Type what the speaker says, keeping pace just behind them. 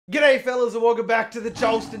G'day fellas and welcome back to the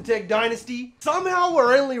Charleston Tech Dynasty. Somehow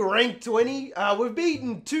we're only ranked 20. We've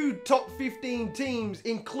beaten 2 top 15 teams,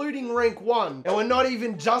 including rank 1. And we're not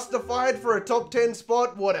even justified for a top 10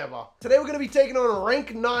 spot, whatever. Today we're going to be taking on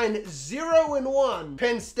rank 9, 0-1,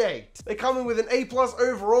 Penn State. They come in with an A+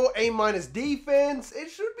 overall, A- defense.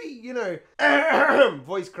 It should be, you know,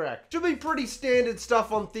 voice crack. Should be pretty standard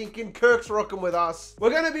stuff I'm thinking. Kirk's rocking with us. We're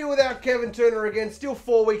going to be without Kevin Turner again. Still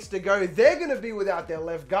 4 weeks to go. They're going to be without their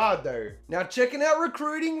left guard though. Now checking out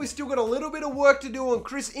recruiting, we still got a little bit of work to do on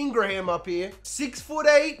Chris Ingraham up here.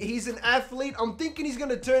 6'8", he's an athlete. I'm thinking he's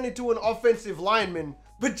gonna turn into an offensive lineman.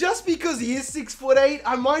 But just because he is 6'8",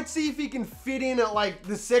 I might see if he can fit in at like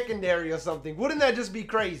the secondary or something. Wouldn't that just be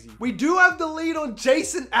crazy? We do have the lead on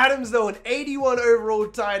Jason Adams though, an 81 overall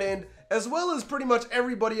tight end, as well as pretty much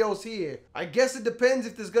everybody else here. I guess it depends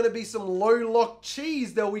if there's gonna be some low lock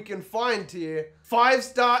cheese that we can find here.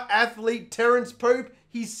 5-star athlete Terrence Pope.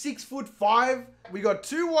 He's 6'5". We got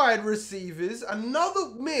 2 wide receivers. Another,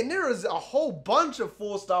 man, there is a whole bunch of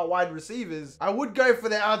 4-star wide receivers. I would go for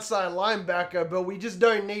the outside linebacker, but we just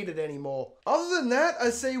don't need it anymore. Other than that, I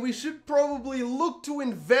say we should probably look to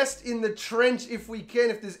invest in the trench if we can,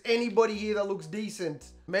 if there's anybody here that looks decent.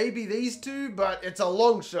 Maybe these two, but it's a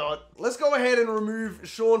long shot. Let's go ahead and remove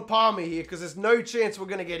Sean Palmer here because there's no chance we're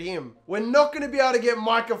going to get him. We're not going to be able to get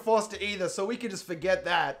Micah Foster either, so we can just forget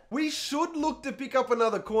that. We should look to pick up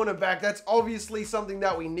another cornerback. That's obviously something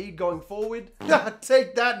that we need going forward.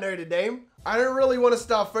 Take that, Notre Dame. I don't really want to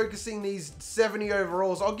start focusing these 70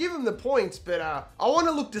 overalls. I'll give him the points, but I want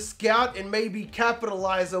to look to scout and maybe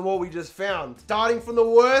capitalize on what we just found. Starting from the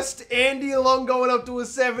worst, Andy Long going up to a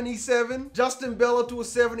 77. Justin Bell to a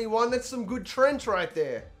 71. That's some good trench right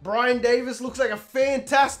there. Brian Davis looks like a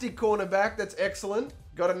fantastic cornerback. That's excellent.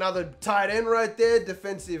 Got another tight end right there,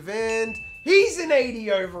 defensive end. He's an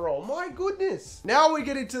 80 overall, my goodness. Now we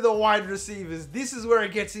get into the wide receivers. This is where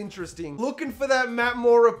it gets interesting. Looking for that Matt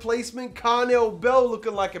Moore replacement. Carnell Bell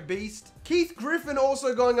looking like a beast. Keith Griffin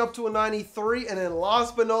also going up to a 93. And then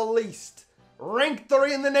last but not least, rank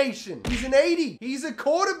 3 in the nation. He's an 80. He's a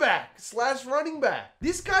quarterback / running back.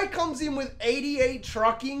 This guy comes in with 88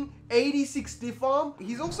 trucking, 86 stiff arm.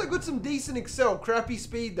 He's also got some decent excel, crappy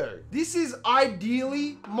speed though. This is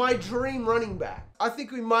ideally my dream running back. I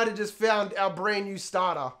think we might have just found our brand new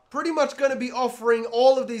starter. Pretty much going to be offering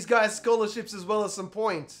all of these guys scholarships as well as some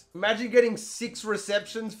points. Imagine getting 6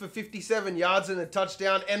 receptions for 57 yards and a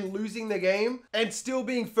touchdown and losing the game and still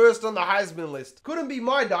being first on the Heisman list. Couldn't be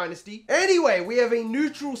my dynasty. Anyway, we have a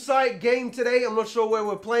neutral site game today. I'm not sure where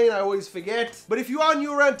we're playing. I always forget. But if you are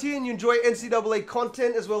new around here and you enjoy NCAA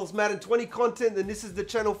content as well as Madden 20 content, then this is the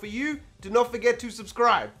channel for you. Do not forget to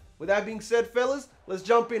subscribe. With that being said, fellas, let's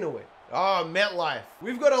jump into it. Oh, MetLife.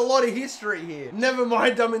 We've got a lot of history here. Never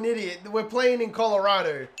mind, I'm an idiot. We're playing in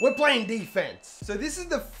Colorado. We're playing defense. So this is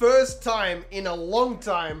the first time in a long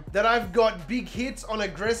time that I've got big hits on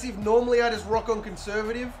aggressive. Normally I just rock on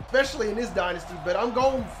conservative, especially in this dynasty, but I'm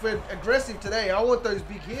going for aggressive today. I want those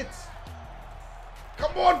big hits.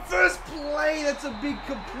 Come on, first play. That's a big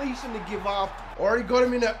completion to give up. Already got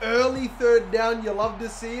him in an early 3rd down. You love to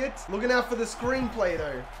see it. Looking out for the screenplay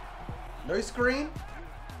though. No screen.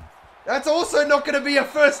 That's also not going to be a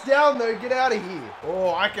 1st down though. Get out of here.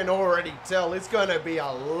 Oh, I can already tell it's going to be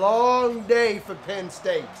a long day for Penn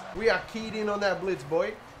State. We are keyed in on that blitz,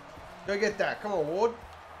 boy. Go get that. Come on, Ward.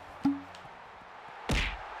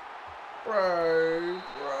 Bro.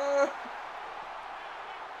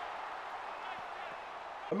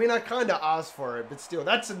 I mean, I kind of asked for it, but still,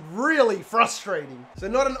 that's really frustrating. So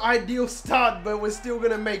not an ideal start, but we're still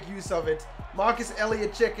going to make use of it. Marcus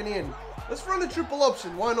Elliott checking in. Let's run a triple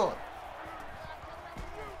option. Why not?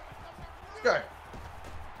 Go.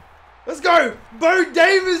 Let's go. Bo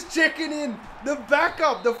Davis checking in. The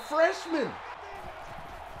backup, the freshman.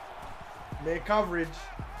 Man coverage.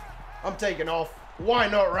 I'm taking off. Why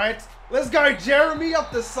not, right? Let's go. Jeremy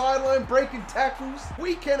up the sideline, breaking tackles.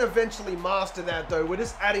 We can eventually master that though. We're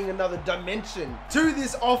just adding another dimension to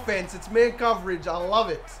this offense. It's man coverage. I love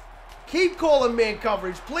it. Keep calling man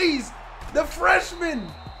coverage, please. The freshman.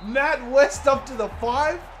 Matt West up to the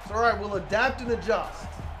 5. It's all right. We'll adapt and adjust.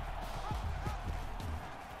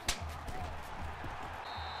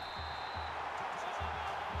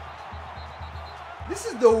 This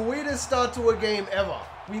is the weirdest start to a game ever.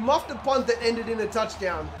 We muffed a punt that ended in a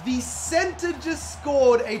touchdown. The center just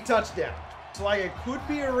scored a touchdown. It's like it could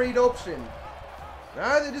be a read option.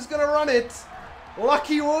 No, they're just going to run it.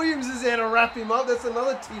 Lucky Williams is there to wrap him up. That's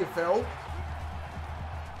another TFL.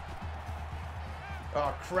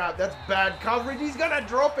 Oh, crap. That's bad coverage. He's going to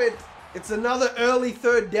drop it. It's another early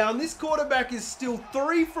third down. This quarterback is still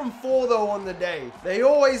 3 from 4 though on the day. They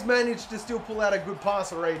always manage to still pull out a good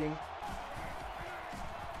passer rating.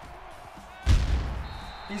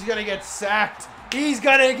 He's gonna get sacked. He's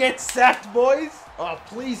gonna get sacked, boys. Oh,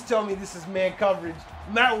 please tell me this is man coverage.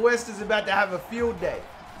 Matt West is about to have a field day.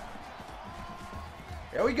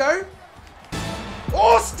 There we go.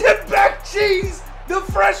 Oh, step back, jeez. The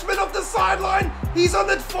freshman off the sideline. He's on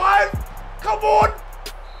the 5. Come on.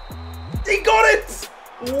 He got it.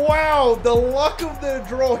 Wow, the luck of the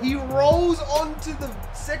draw. He rolls onto the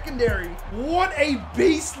secondary. What a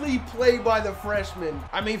beastly play by the freshman.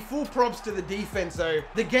 I mean, full props to the defense though.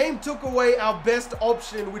 The game took away our best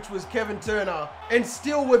option, which was Kevin Turner, and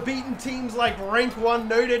still we're beating teams like rank 1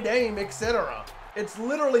 Notre Dame, etc. It's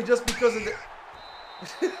literally just because of the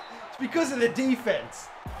it's because of the defense.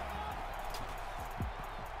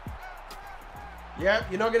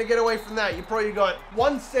 Yep, you're not going to get away from that. You probably got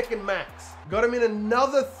 1 second max. Got him in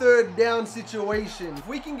another third down situation. If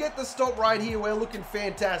we can get the stop right here, we're looking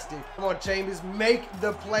fantastic. Come on, Chambers, make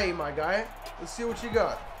the play, my guy. Let's see what you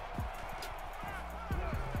got.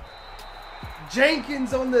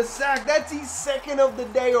 Jenkins on the sack. That's his 2nd of the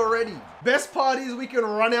day already. Best part is we can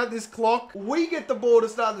run out this clock. We get the ball to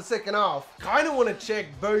start the second half. Kind of want to check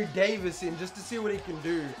Bo Davis in just to see what he can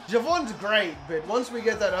do. Javon's great, but once we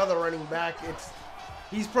get that other running back,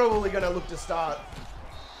 he's probably going to look to start.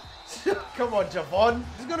 Come on, Jevin.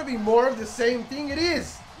 There's going to be more of the same thing. It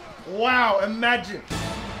is. Wow, imagine.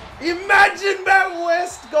 Imagine Matt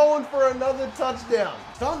West going for another touchdown.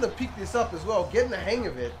 Starting to pick this up as well. Getting the hang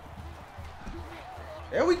of it.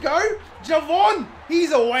 There we go. Jevin,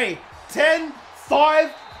 he's away. 10,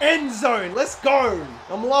 5, end zone. Let's go.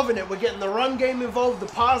 I'm loving it. We're getting the run game involved, the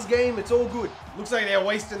pass game. It's all good. Looks like they're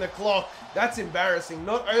wasting the clock. That's embarrassing.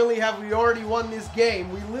 Not only have we already won this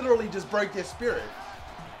game, we literally just broke their spirit.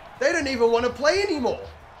 They don't even want to play anymore.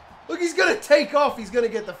 Look, he's going to take off. He's going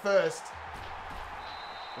to get the first.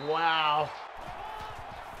 Wow.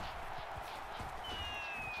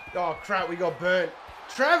 Oh, crap. We got burnt.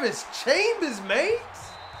 Travis Chambers, mate.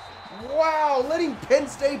 Wow, letting Penn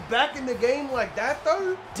State back in the game like that,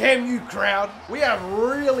 though? Damn you, crowd. We have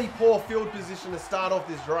really poor field position to start off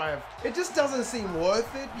this drive. It just doesn't seem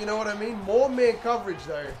worth it, you know what I mean? More man coverage,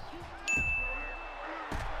 though.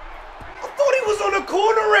 I thought he was on a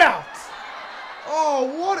corner route. Oh,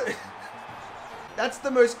 what? That's the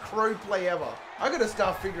most Crow play ever. I got to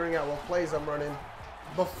start figuring out what plays I'm running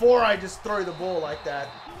before I just throw the ball like that.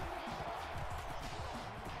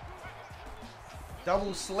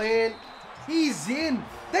 Double slant. He's in.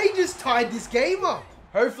 They just tied this game up.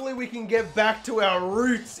 Hopefully we can get back to our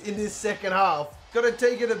roots in this second half. Got to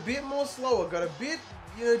take it a bit more slower. Got a bit,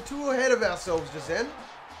 too ahead of ourselves just then.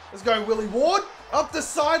 Let's go, Willie Ward. Up the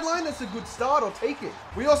sideline. That's a good start. I'll take it.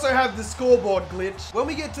 We also have the scoreboard glitch. When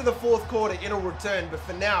we get to the 4th quarter, it'll return. But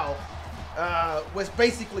for now, we're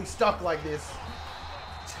basically stuck like this.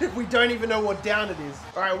 We don't even know what down it is.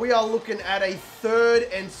 All right, we are looking at a 3rd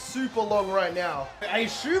and super long right now. I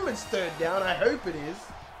assume it's 3rd down. I hope it is.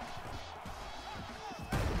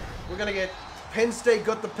 We're going to get Penn State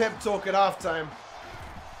got the pep talk at halftime.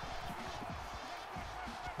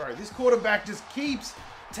 Bro, this quarterback just keeps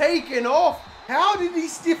taking off. How did he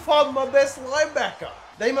stiff up my best linebacker?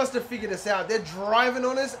 They must have figured us out. They're driving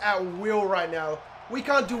on us at will right now. We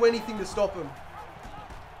can't do anything to stop them.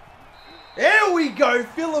 There we go.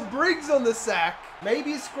 Phillip Briggs on the sack.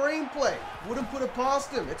 Maybe a screenplay. Wouldn't put it past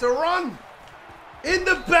him. It's a run. In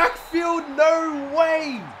the backfield. No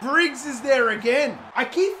way. Briggs is there again. I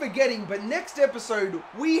keep forgetting, but next episode,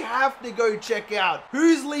 we have to go check out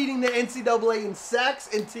who's leading the NCAA in sacks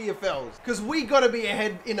and TFLs. Because we got to be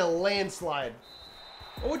ahead in a landslide.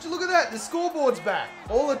 Oh, would you look at that? The scoreboard's back.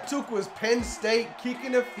 All it took was Penn State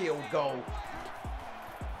kicking a field goal.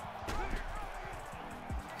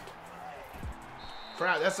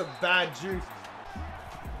 Crap, that's a bad juke.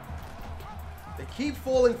 They keep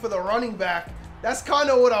falling for the running back. That's kind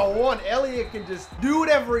of what I want. Elliott can just do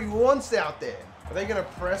whatever he wants out there. Are they going to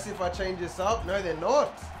press if I change this up? No, they're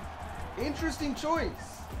not. Interesting choice.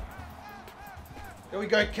 There we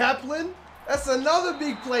go, Kaplan. That's another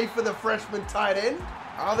big play for the freshman tight end.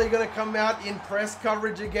 Are they going to come out in press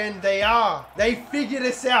coverage again? They are. They figured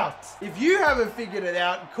us out. If you haven't figured it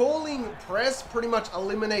out, calling press pretty much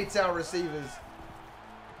eliminates our receivers.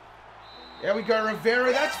 There we go,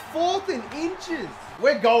 Rivera. That's 4th and inches.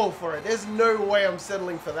 We're going for it. There's no way I'm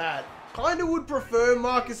settling for that. Kind of would prefer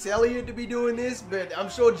Marcus Elliott to be doing this, but I'm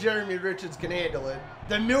sure Jeremy Richards can handle it.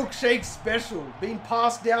 The milkshake special, being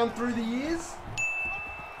passed down through the years.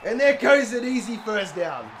 And there goes an easy 1st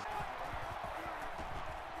down.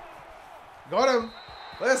 Got him.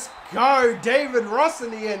 Let's go. David Ross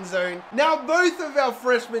in the end zone. Now both of our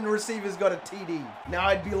freshman receivers got a TD. Now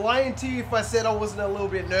I'd be lying to you if I said I wasn't a little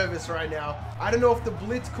bit nervous right now. I don't know if the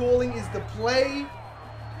blitz calling is the play.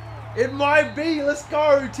 It might be. Let's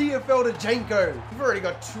go. TFL to Janko. We've already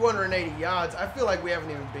got 280 yards. I feel like we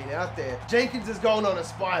haven't even been out there. Jenkins is going on a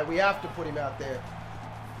spy. We have to put him out there.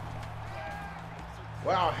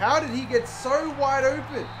 Wow, how did he get so wide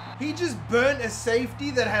open? He just burnt a safety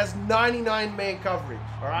that has 99 man coverage.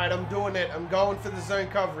 All right, I'm doing it. I'm going for the zone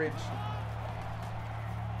coverage.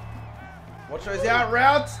 Watch those out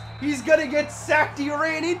routes. He's going to get sacked. He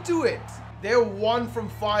ran into it. They're 1 from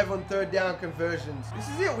 5 on third down conversions. This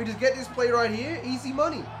is it. We just get this play right here. Easy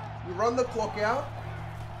money. We run the clock out.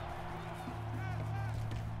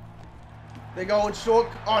 They're going short.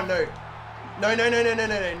 Oh, no. No.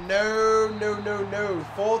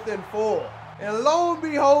 4th and 4. And lo and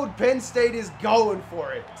behold, Penn State is going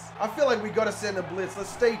for it. I feel like we got to send a blitz. Let's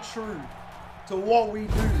stay true to what we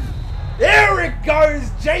do. There it goes.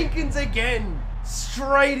 Jenkins again.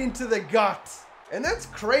 Straight into the gut. And that's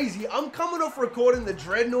crazy. I'm coming off recording the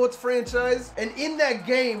Dreadnoughts franchise. And in that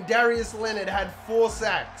game, Darius Leonard had 4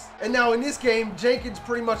 sacks. And now in this game, Jenkins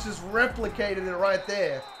pretty much just replicated it right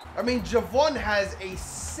there. I mean, Jevin has a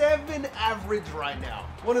 7 average right now.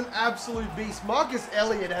 What an absolute beast. Marcus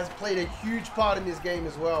Elliott has played a huge part in this game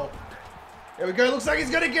as well. There we go. Looks like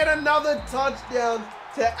he's going to get another touchdown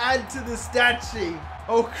to add to the stat sheet.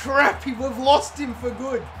 Oh, crap. We've lost him for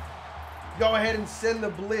good. Go ahead and send the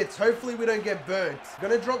blitz. Hopefully we don't get burnt.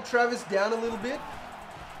 Going to drop Travis down a little bit.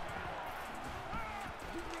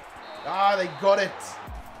 Ah, they got it.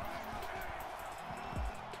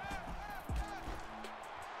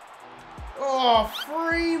 Oh,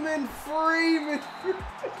 Freeman.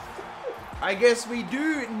 I guess we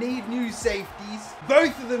do need new safeties.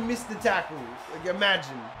 Both of them missed the tackle. Like,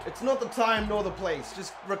 imagine. It's not the time nor the place.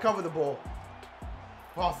 Just recover the ball.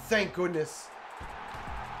 Oh, thank goodness.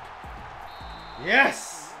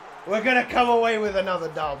 Yes! We're going to come away with another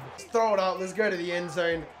dub. Let's throw it up. Let's go to the end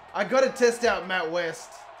zone. I got to test out Matt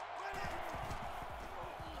West.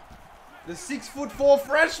 The 6'4"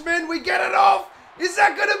 freshman. We get it off. Is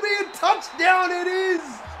that going to be a touchdown? It is.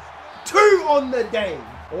 2 on the day.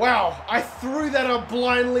 Wow, I threw that up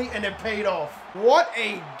blindly and it paid off. What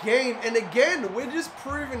a game. And again, we're just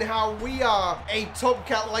proving how we are a top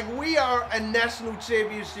cat. Like, we are a national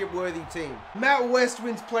championship worthy team. Matt West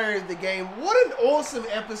wins player of the game. What an awesome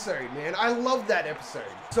episode, man. I love that episode.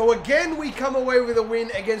 So again, we come away with a win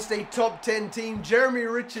against a top 10 team. Jeremy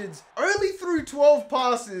Richards only threw 12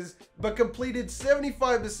 passes, but completed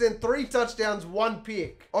 75%, 3 touchdowns, 1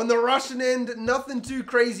 pick. On the rushing end, nothing too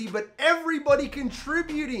crazy, but everybody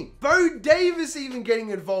contributing. Bo Davis even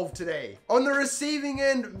getting involved today. On the receiving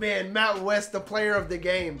end, man, Matt West, the player of the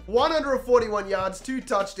game. 141 yards, 2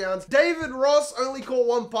 touchdowns. David Ross only caught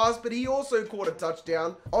 1 pass, but he also caught a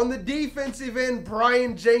touchdown. On the defensive end,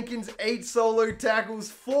 Brian Jenkins, 8 solo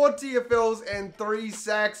tackles, 4 TFLs, and 3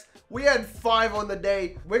 sacks. We had 5 on the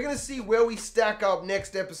day. We're going to see where we stack up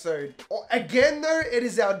next episode. Again, though, it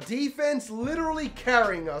is our defense literally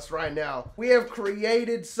carrying us right now. We have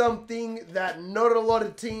created something that not a lot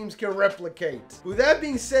of teams can replicate. With that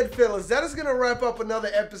being said, fellas, that is going to wrap up another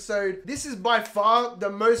episode. This is by far the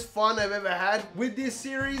most fun I've ever had with this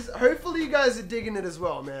series. Hopefully, you guys are digging it as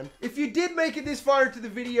well, man. If you did make it this far into the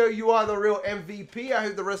video, you are the real MVP. I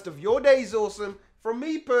hope the rest of your day is awesome. From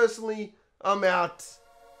me personally, I'm out.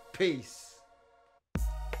 Peace.